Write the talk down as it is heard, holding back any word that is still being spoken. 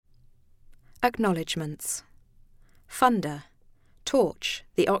Acknowledgements. Funder, Torch,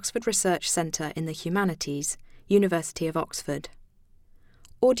 the Oxford Research Centre in the Humanities, University of Oxford.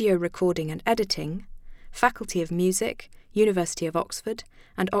 Audio recording and editing, Faculty of Music, University of Oxford,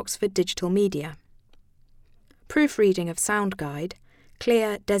 and Oxford Digital Media. Proofreading of Sound Guide,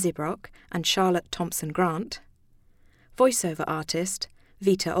 Clea Desibrock and Charlotte Thompson-Grant. Voiceover artist,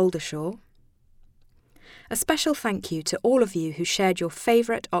 Vita Oldershaw. A special thank you to all of you who shared your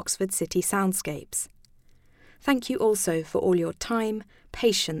favourite Oxford City soundscapes. Thank you also for all your time,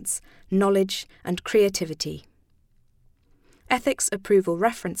 patience, knowledge and creativity. Ethics Approval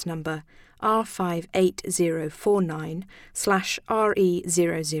Reference Number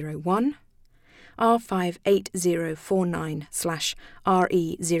R58049/RE001,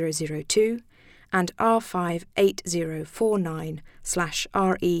 R58049/RE002, and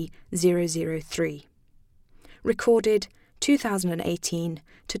R58049/RE003. Recorded 2018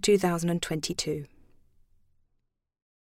 to 2022.